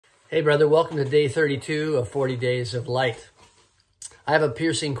Hey, brother, welcome to day 32 of 40 Days of Light. I have a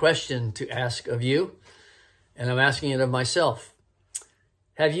piercing question to ask of you, and I'm asking it of myself.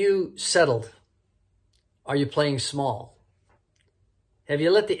 Have you settled? Are you playing small? Have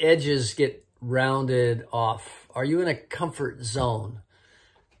you let the edges get rounded off? Are you in a comfort zone?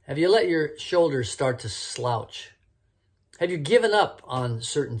 Have you let your shoulders start to slouch? Have you given up on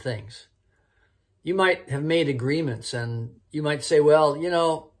certain things? You might have made agreements, and you might say,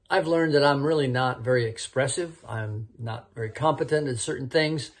 well, I've learned that I'm really not very expressive. I'm not very competent at certain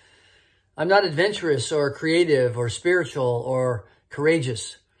things. I'm not adventurous or creative or spiritual or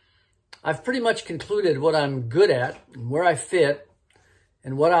courageous. I've pretty much concluded what I'm good at, and where I fit,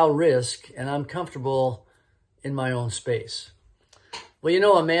 and what I'll risk, and I'm comfortable in my own space.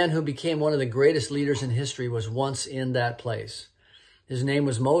 Well, a man who became one of the greatest leaders in history was once in that place. His name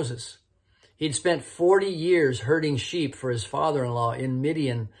was Moses. He'd spent 40 years herding sheep for his father-in-law in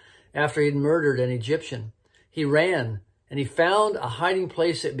Midian after he'd murdered an Egyptian. He ran, and he found a hiding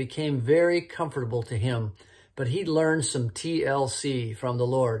place that became very comfortable to him. But he'd learned some TLC from the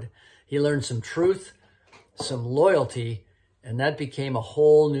Lord. He learned some truth, some loyalty, and that became a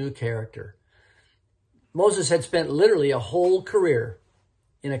whole new character. Moses had spent literally a whole career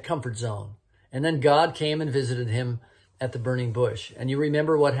in a comfort zone. And then God came and visited him at the burning bush. And you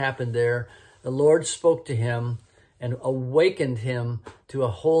remember what happened there. The Lord spoke to him and awakened him to a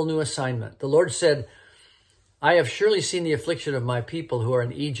whole new assignment. The Lord said, I have surely seen the affliction of my people who are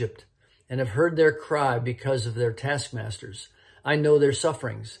in Egypt and have heard their cry because of their taskmasters. I know their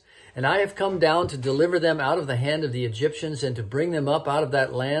sufferings, and I have come down to deliver them out of the hand of the Egyptians and to bring them up out of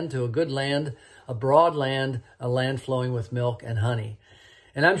that land to a good land, a broad land, a land flowing with milk and honey.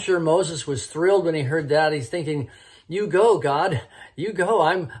 And I'm sure Moses was thrilled when he heard that. He's thinking, you go, God, you go.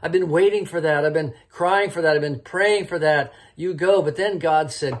 I've been waiting for that. I've been crying for that. I've been praying for that. You go. But then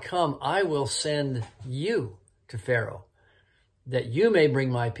God said, come, I will send you to Pharaoh, that you may bring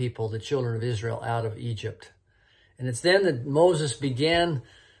my people, the children of Israel, out of Egypt. And it's then that Moses began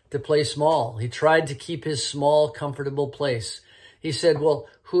to play small. He tried to keep his small, comfortable place. He said, well,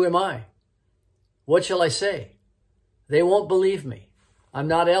 who am I? What shall I say? They won't believe me. I'm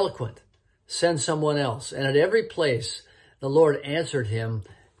not eloquent. Send someone else. And at every place, the Lord answered him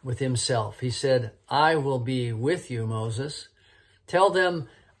with himself. He said, I will be with you, Moses. Tell them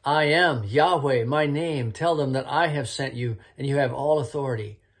I am Yahweh, my name. Tell them that I have sent you and you have all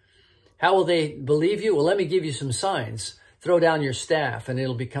authority. How will they believe you? Well, let me give you some signs. Throw down your staff and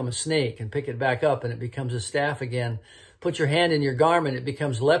it'll become a snake, and pick it back up and it becomes a staff again. Put your hand in your garment, it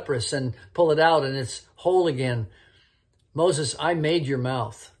becomes leprous, and pull it out and it's whole again. Moses, I made your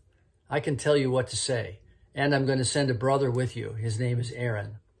mouth. I can tell you what to say, and I'm going to send a brother with you. His name is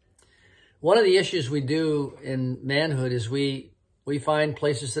Aaron. One of the issues we do in manhood is we find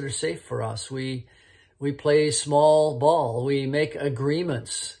places that are safe for us. We play small ball. We make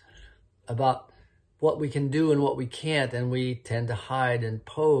agreements about what we can do and what we can't, and we tend to hide and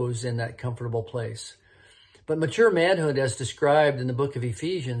pose in that comfortable place. But mature manhood, as described in the book of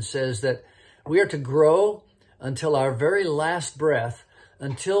Ephesians, says that we are to grow until our very last breath,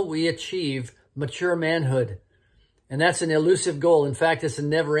 until we achieve mature manhood. And that's an elusive goal. In fact, it's a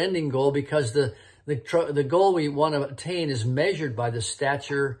never-ending goal, because the goal we want to attain is measured by the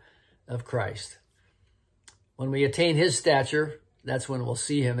stature of Christ. When we attain his stature, that's when we'll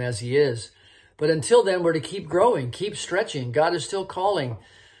see him as he is. But until then, we're to keep growing, keep stretching. God is still calling.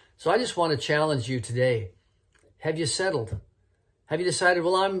 So I just want to challenge you today. Have you settled? Have you decided,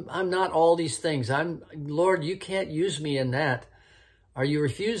 well, I'm not all these things. Lord, you can't use me in that. Are you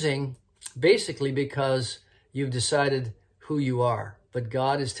refusing basically because you've decided who you are, but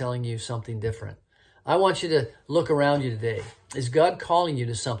God is telling you something different? I want you to look around you today. Is God calling you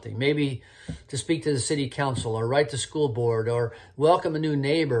to something? Maybe to speak to the city council, or write to school board, or welcome a new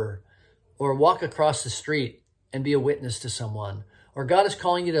neighbor, or walk across the street and be a witness to someone. Or God is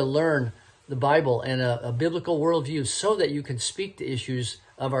calling you to learn the Bible and a biblical worldview so that you can speak to issues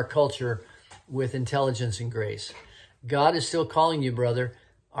of our culture with intelligence and grace. God is still calling you, brother.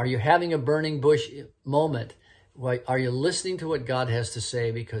 Are you having a burning bush moment? Are you listening to what God has to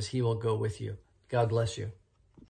say? Because he will go with you. God bless you.